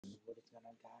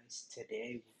guys,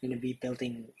 today we're going to be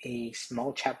building a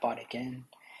small chatbot again.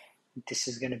 This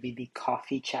is going to be the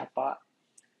coffee chatbot,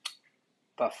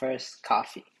 but first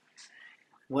coffee.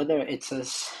 Whether it's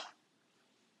us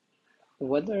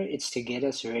whether it's to get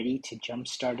us ready to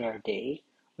jumpstart our day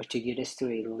or to get us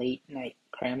to a late night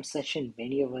cram session,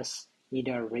 many of us need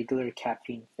our regular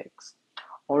caffeine fix.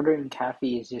 Ordering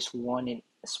coffee is just one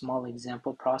small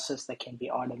example process that can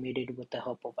be automated with the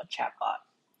help of a chatbot.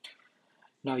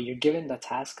 Now you're given the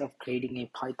task of creating a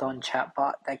Python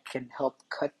chatbot that can help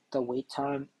cut the wait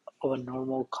time of a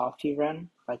normal coffee run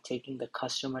by taking the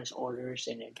customer's orders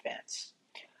in advance.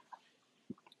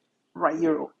 Write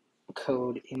your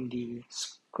code in the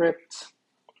script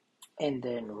and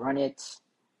then run it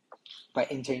by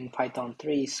entering Python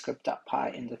 3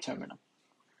 script.py in the terminal.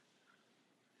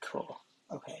 Cool.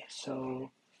 Okay, so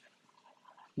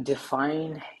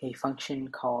define a function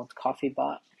called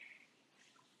coffeebot.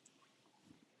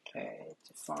 Okay,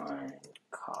 define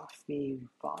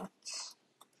coffeebot.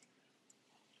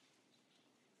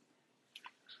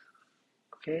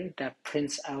 Okay, that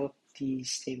prints out the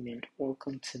statement,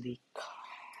 welcome to the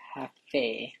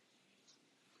cafe.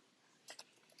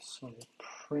 So it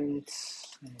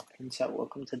prints out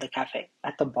welcome to the cafe.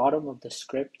 At the bottom of the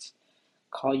script,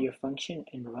 call your function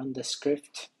and run the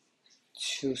script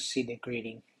to see the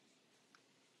greeting.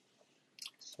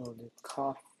 So the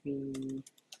coffee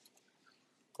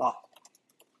bot.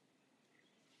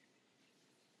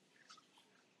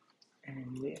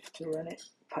 And we have to run it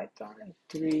Python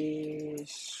 3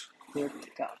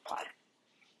 script.py.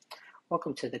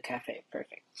 Welcome to the cafe.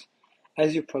 Perfect.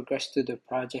 As you progress through the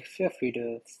project, feel free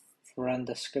to run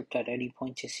the script at any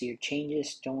point to see your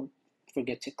changes. Don't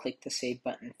forget to click the save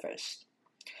button first.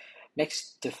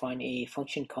 Next, define a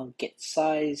function called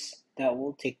getSize that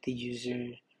will take the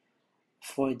user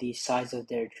for the size of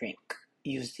their drink.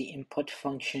 Use the input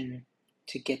function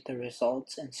to get the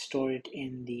results and store it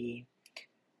in the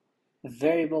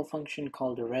variable function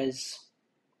called res.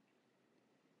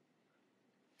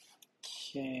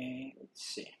 Okay, let's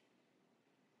see.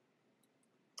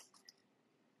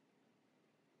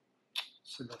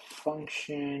 So the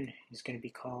function is going to be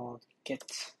called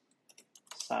getSize.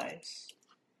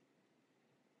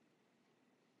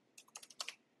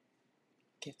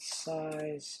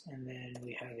 GetSize, and then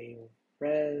we have a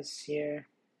res here,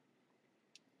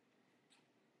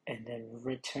 and then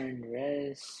return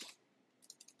res.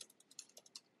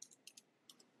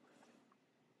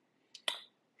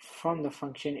 From the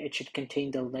function, it should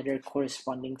contain the letter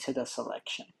corresponding to the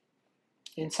selection.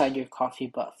 Inside your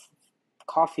coffeebot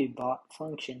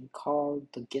function, call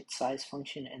the getSize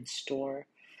function and store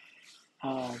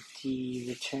the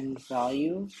returned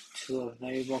value to a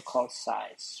variable called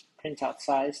size. Print out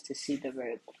size to see the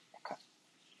variable. Okay.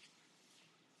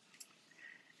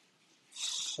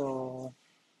 So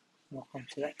welcome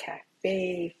to the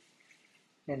cafe,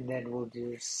 and then we'll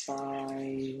do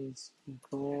size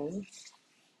equals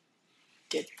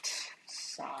get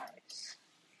size.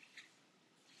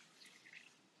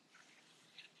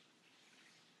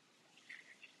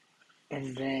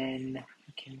 And then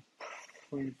we can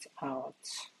print out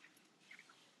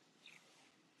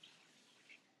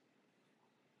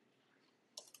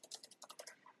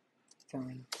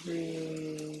Python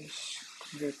 3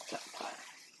 script.py.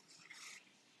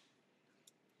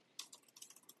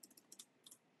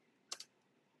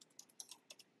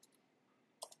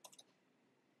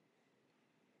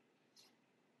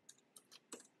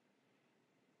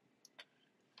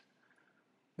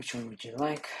 Which one would you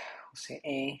like? We'll say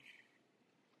A.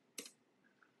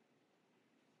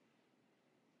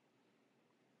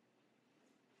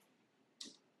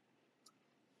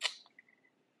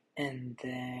 And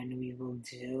then we will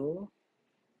do,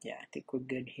 yeah, I think we're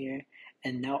good here.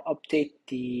 And now update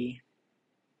the,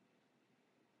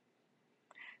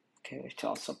 okay, we should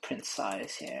also print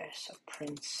size here. So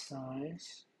print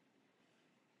size,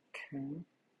 okay.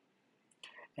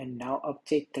 And now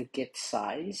update the get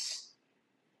size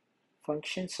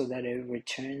function so that it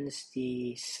returns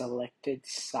the selected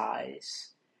size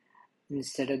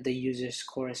instead of the user's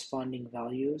corresponding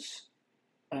values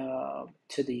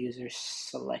to the user's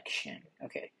selection.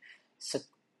 Okay, so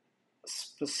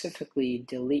specifically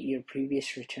delete your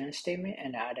previous return statement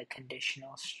and add a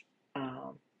conditional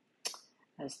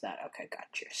as that. Okay,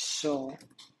 gotcha. So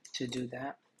to do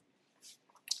that,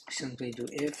 simply do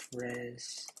if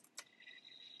res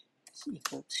is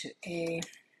equal to A,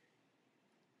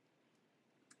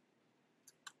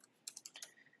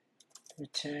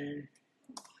 return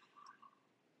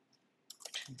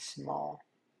small,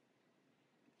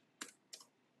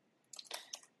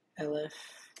 elif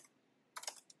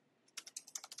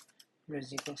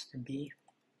res equals to B.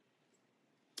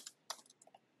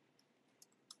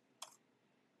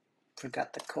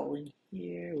 Forgot the colon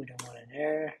here. We don't want an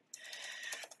error.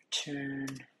 Return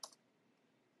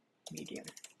medium.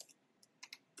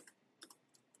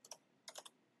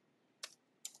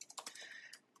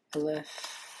 Lf,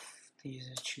 the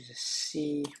user chooses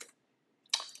C,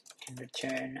 and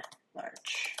return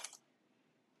large.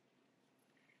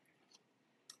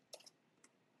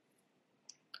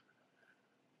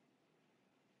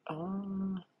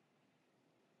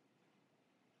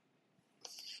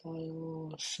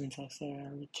 File, syntax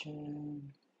error,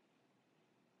 return.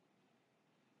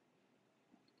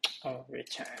 Oh,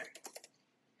 return.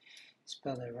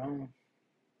 Spelled it wrong.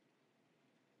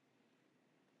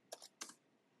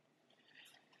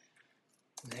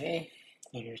 Okay,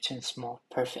 and return small.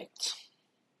 Perfect.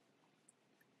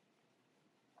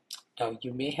 Now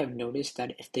you may have noticed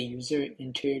that if the user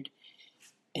entered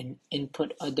an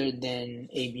input other than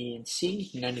A, B, and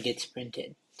C, none gets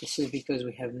printed. This is because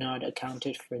we have not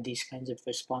accounted for these kinds of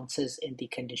responses in the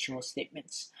conditional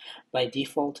statements. By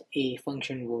default, a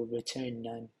function will return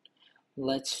none.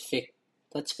 Let's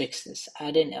fix this.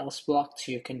 Add an else block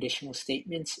to your conditional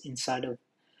statements inside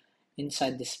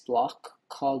this block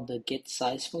called the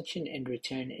getSize function and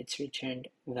return its returned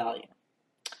value.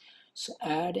 So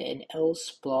add an else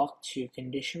block to your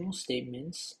conditional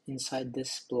statements inside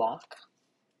this block.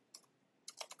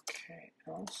 Okay,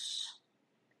 else.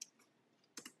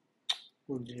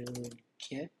 We'll do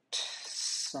getSize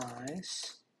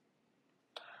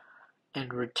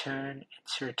and return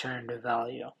its returned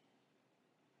value.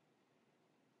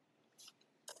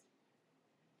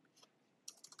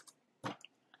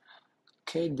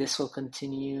 Okay, this will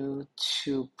continue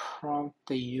to prompt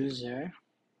the user.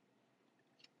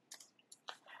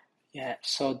 Yeah,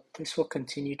 so this will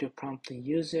continue to prompt the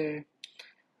user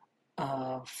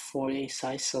for a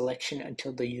size selection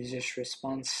until the user's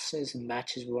responses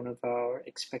matches one of our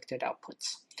expected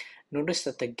outputs. Notice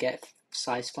that the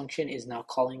getSize function is now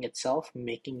calling itself,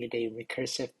 making it a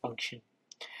recursive function.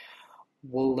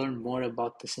 We'll learn more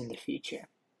about this in the future.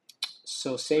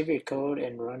 So save your code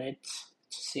and run it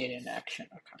to see it in action.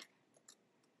 Okay.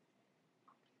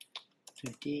 So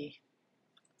D,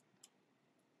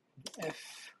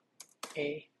 F,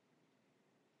 A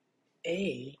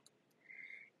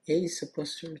is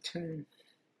supposed to return.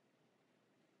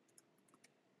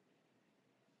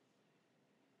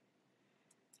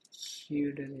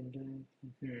 Q doesn't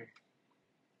do.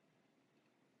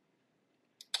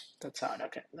 That's odd.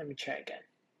 Okay, let me try again.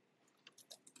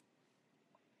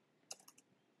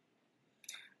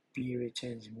 B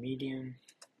returns medium.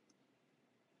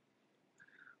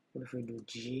 What if we do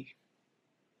G?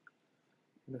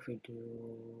 What if we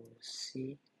do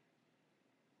C?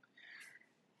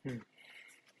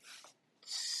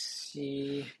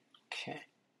 C. Okay.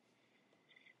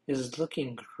 This is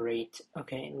looking great.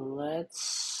 Okay,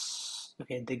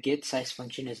 okay, the getSize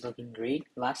function is looking great.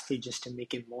 Lastly, just to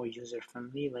make it more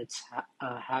user-friendly, let's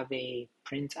have a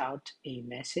print out a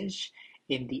message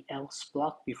in the else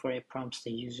block before it prompts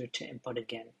the user to input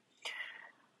again.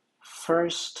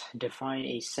 First, define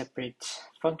a separate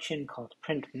function called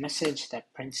print message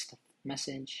that prints the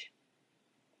message.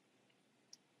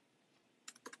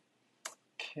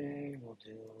 Okay, we'll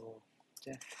do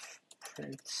def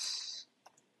print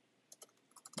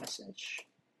message.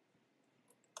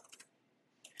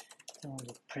 Then we'll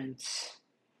do print.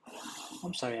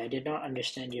 I'm sorry, I did not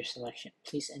understand your selection.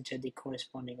 Please enter the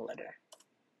corresponding letter.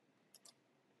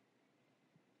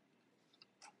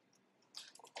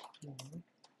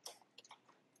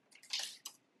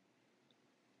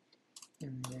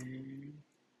 And then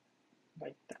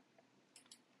like that.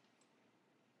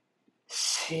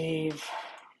 Save.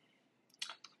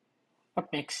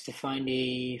 Up next, define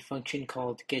a function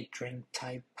called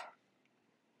getDrinkType.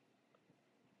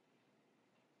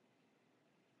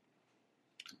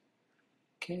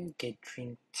 Okay,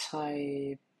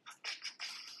 getDrinkType.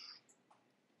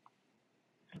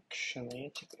 Actually,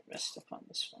 I think we messed up on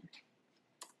this one.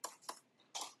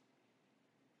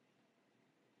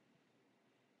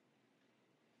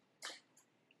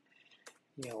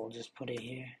 Yeah, we'll just put it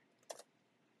here.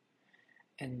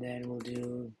 And then we'll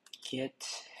do get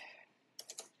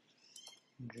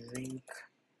drink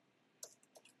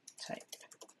type.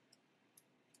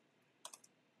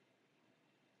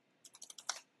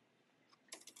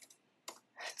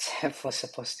 F was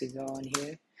supposed to go on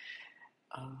here.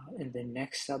 And then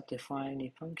next up, define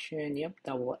a function,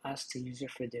 that will ask the user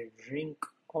for their drink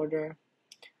order.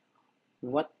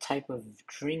 What type of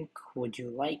drink would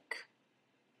you like?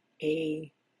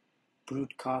 A,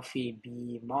 brewed coffee,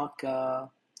 B,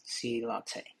 mocha, C,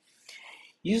 latte.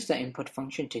 Use the input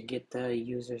function to get the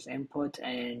user's input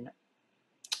and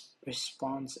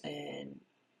response and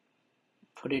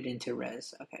put it into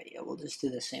res. Okay, yeah, we'll just do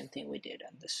the same thing we did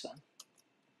on this one.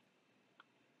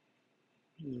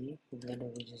 We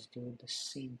literally just do the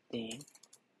same thing.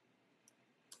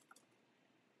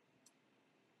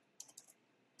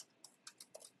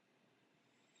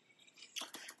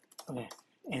 Okay,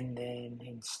 and then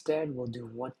instead we'll do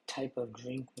what type of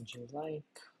drink would you like?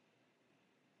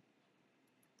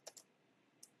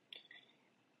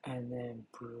 And then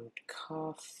brewed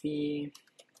coffee.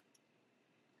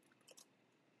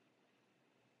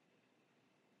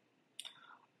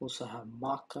 Also have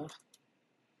mocha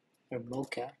or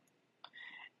mocha,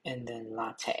 and then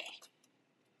latte.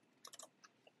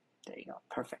 There you go,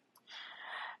 perfect.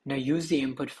 Now use the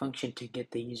input function to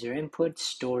get the user input,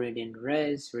 store it in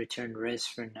res, return res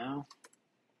for now.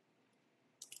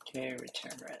 Okay,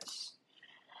 return res.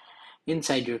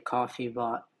 Inside your coffee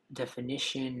bot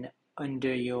definition,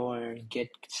 under your get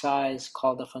size,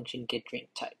 call the function get drink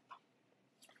type.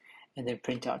 And then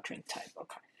print out drink type,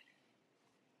 okay.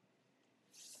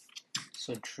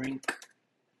 So drink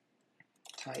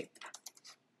type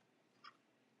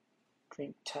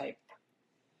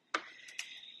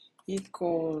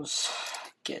equals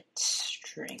get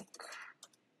drink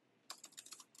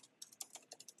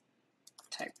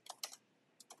type.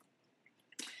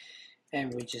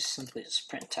 And we just simply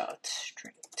print out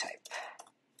drink type.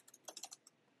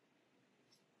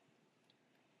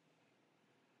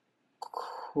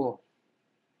 Cool.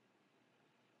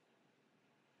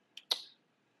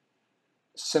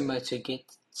 Similar to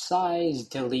get size,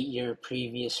 delete your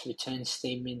previous return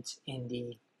statement in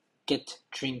the get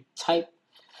drink type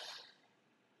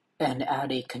and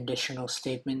add a conditional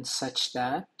statement such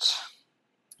that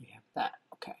we have that.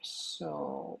 Okay,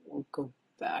 so we'll go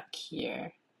back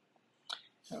here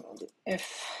and we'll do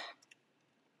if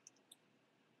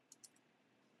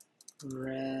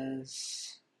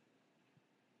res.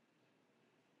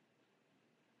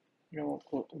 You know,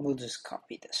 we'll just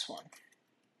copy this one.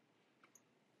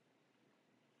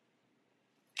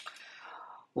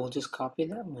 We'll just copy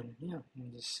that one. Yeah,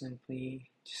 we'll just simply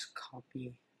just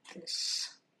copy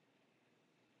this.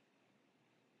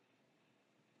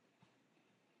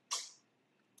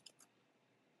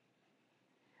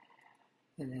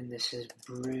 And then this is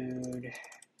brewed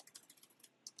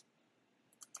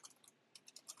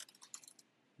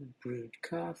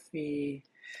coffee,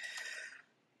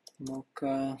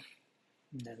 mocha,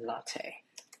 and then latte.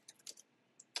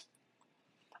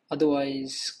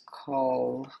 Otherwise,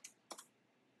 call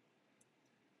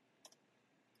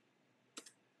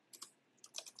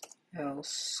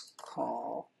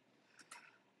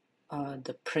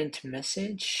the print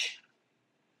message.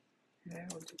 Yeah,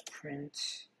 we'll do print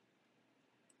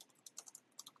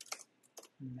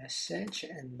message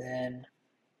and then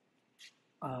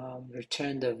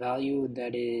return the value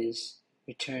that is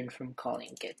returned from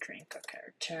calling get drink. Okay,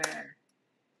 return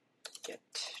get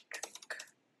drink.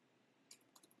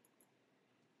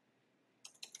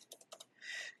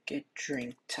 Get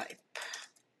drink type.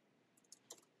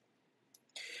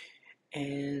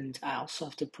 And I also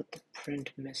have to put the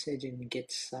print message in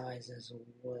get size as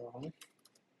well.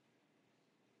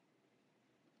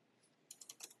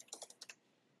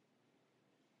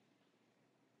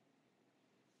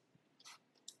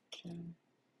 Okay.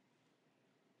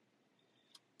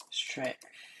 Let's try it.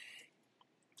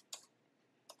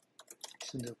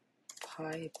 So the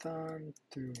Python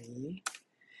 3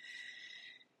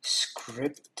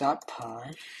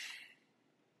 script.py,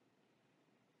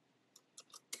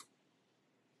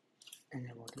 and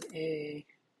then we'll do a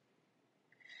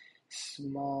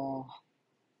small,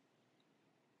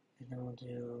 and then we'll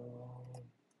do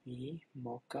b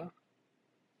mocha.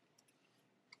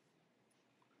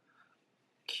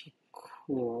 Okay,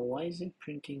 cool. Why is it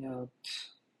printing out?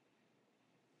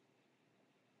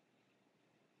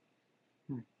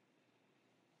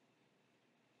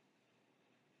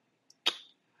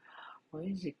 Why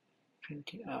is it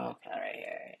printing? Oh, okay, right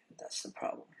here. That's the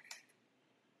problem.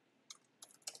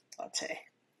 Latte.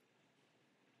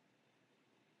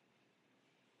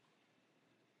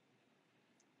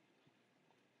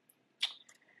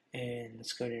 And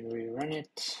let's go ahead and rerun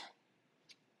it.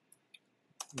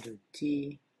 We'll do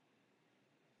T,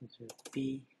 we'll do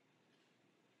B,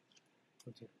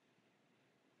 we'll do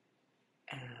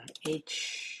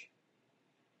H,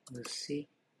 we'll C.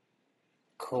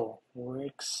 Cool,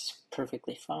 works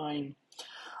perfectly fine.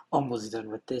 Almost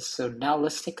done with this. So now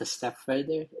let's take a step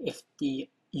further. If the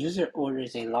user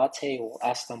orders a latte, we'll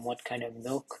ask them what kind of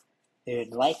milk they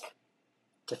would like.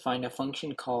 Define a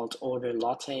function called order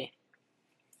latte.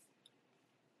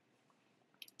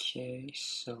 Okay,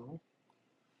 so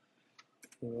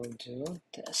we'll do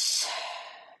this.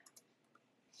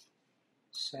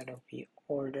 So that'll be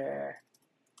order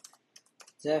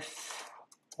def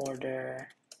order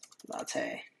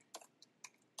latte.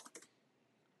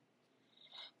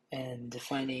 And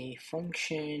define a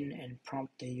function and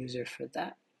prompt the user for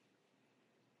that.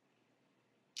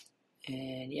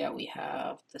 And yeah, we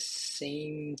have the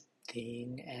same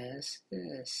thing as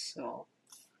this. So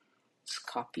let's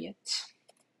copy it.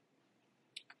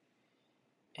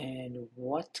 And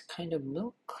what kind of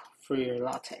milk for your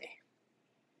latte?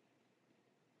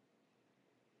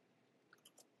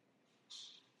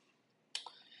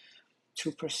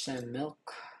 %2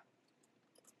 milk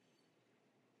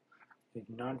with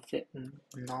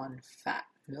non-fat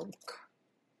milk.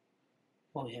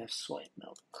 Oh, we have soy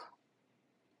milk.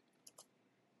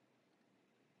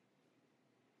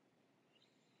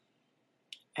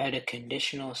 Add a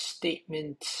conditional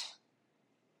statement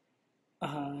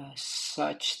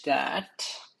such that,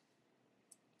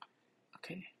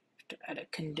 okay, to add a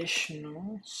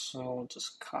conditional, so I'll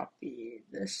just copy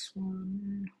this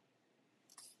one.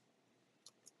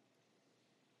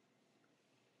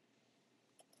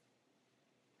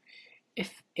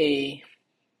 If A,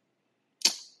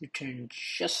 return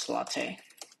just latte.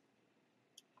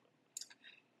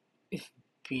 If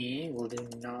B, we'll do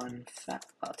non-fat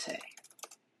latte.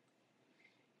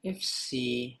 If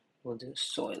C, we'll do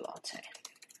soy latte.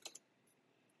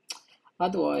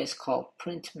 Otherwise, call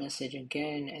print message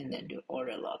again and then do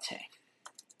order latte.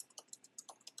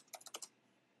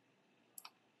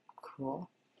 Cool.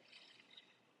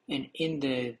 And in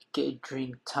the get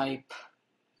drink type,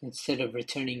 instead of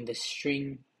returning the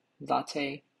string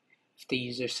latte, if the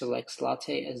user selects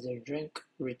latte as their drink,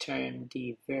 return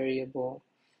the variable,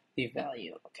 the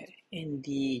value. Okay. In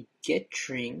the get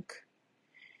drink,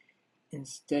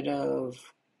 instead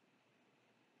of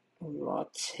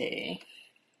latte,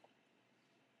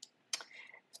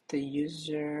 if the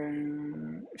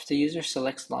user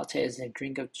selects latte as their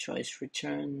drink of choice,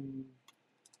 return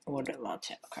order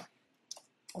latte. Okay.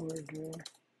 Order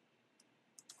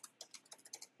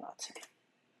latte.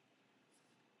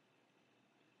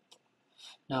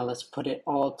 Now let's put it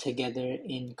all together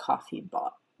in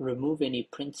CoffeeBot. Remove any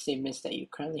print statements that you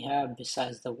currently have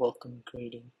besides the welcome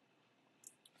greeting.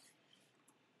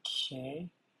 Okay.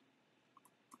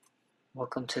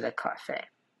 Welcome to the cafe.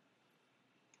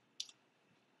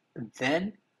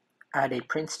 Then add a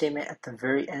print statement at the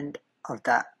very end of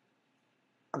that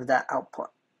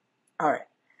output. All right.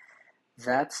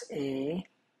 That's a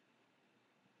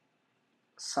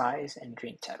size and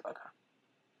drink type. Okay.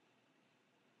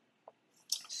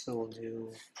 So we'll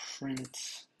do print.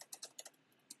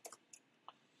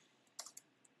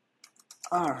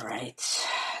 All right.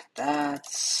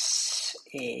 That's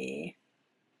a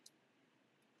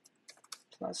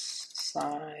plus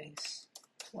size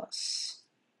plus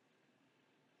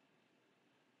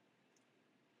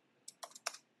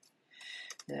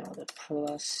then we'll do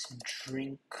plus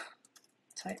drink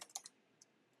type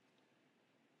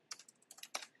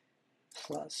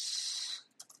plus.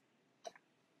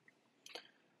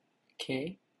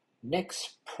 Okay.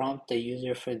 Next, prompt the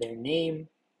user for their name.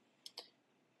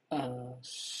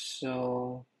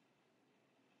 So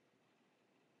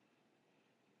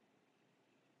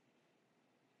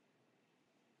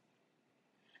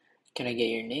can I get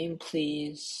your name,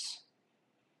 please?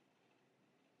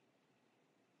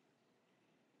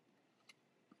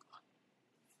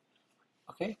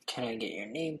 Okay, can I get your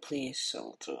name, please?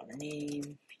 So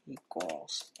name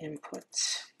equals input.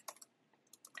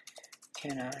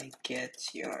 Can I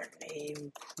get your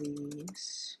name,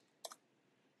 please?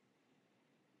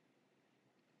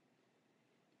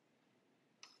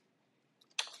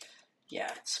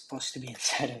 Yeah, it's supposed to be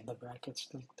inside of the brackets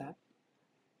like that.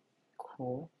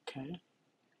 Cool, okay.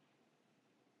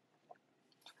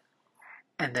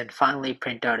 And then finally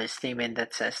print out a statement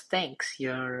that says, thanks,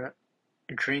 your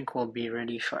drink will be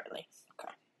ready shortly.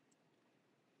 Okay.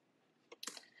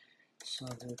 So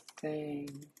the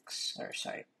print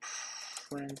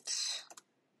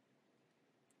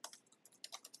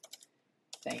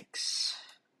thanks.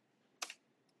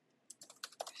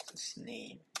 This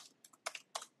name.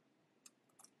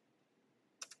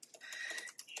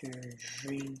 Your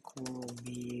drink will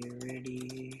be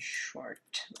ready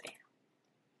shortly.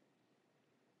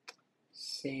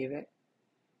 Save it.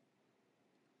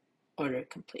 Order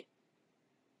complete.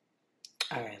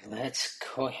 All right, let's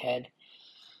go ahead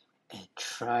and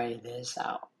try this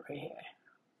out right here.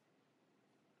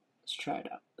 Let's try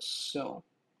it out. So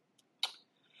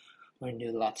we're gonna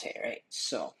do latte, right?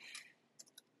 So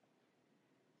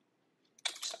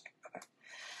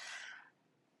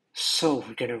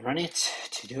we're gonna run it.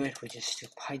 To do it, we just do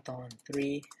Python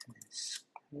 3 and then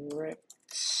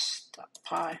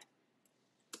scripts.py.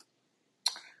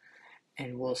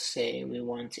 and we'll say we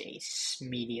want a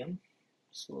medium.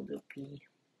 So we'll do P,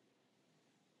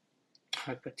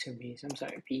 hypotenuse, I'm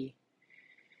sorry, P.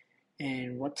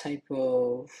 And what type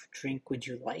of drink would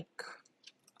you like?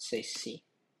 Say C.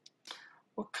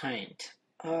 What kind?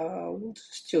 We'll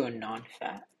just do a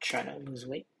non-fat, try to lose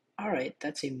weight. Alright,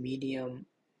 that's a medium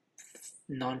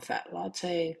non-fat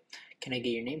latte. Can I get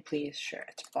your name, please? Sure,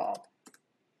 it's Bob.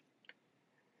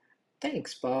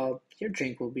 Thanks, Bob. Your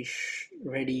drink will be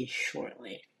ready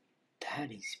shortly.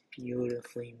 That is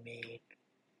beautifully made.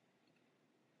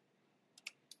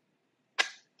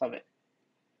 Love it.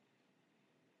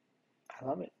 I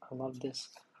love it. I love this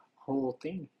whole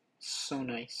thing. So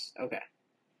nice. Okay.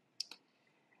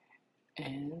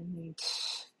 And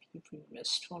if we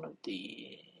missed one of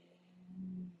these.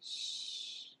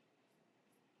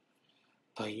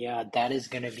 But yeah, that is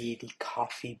going to be the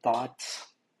coffee bot.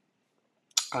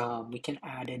 We can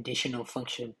add additional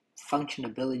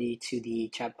functionality to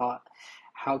the chatbot.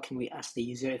 How can we ask the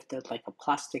user if they'd like a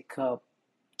plastic cup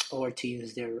or to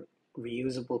use their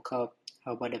reusable cup?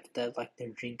 How about if they'd like their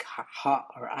drink hot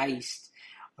or iced,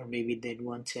 or maybe they'd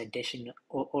want to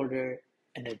order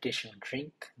an additional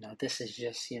drink? Now this is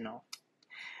just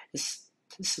this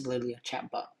is literally a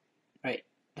chatbot, right?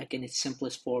 Like in its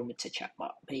simplest form, it's a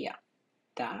chatbot. But yeah,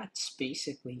 that's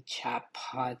basically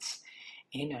chatbots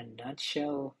in a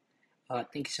nutshell.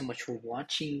 Thank you so much for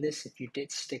watching this. If you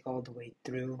did stick all the way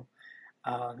through,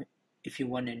 um, if you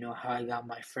want to know how I got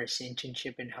my first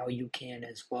internship and how you can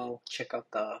as well, check out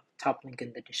the top link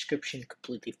in the description.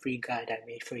 Completely free guide I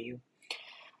made for you.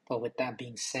 But with that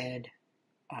being said,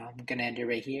 I'm gonna end it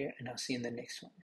right here, and I'll see you in the next one.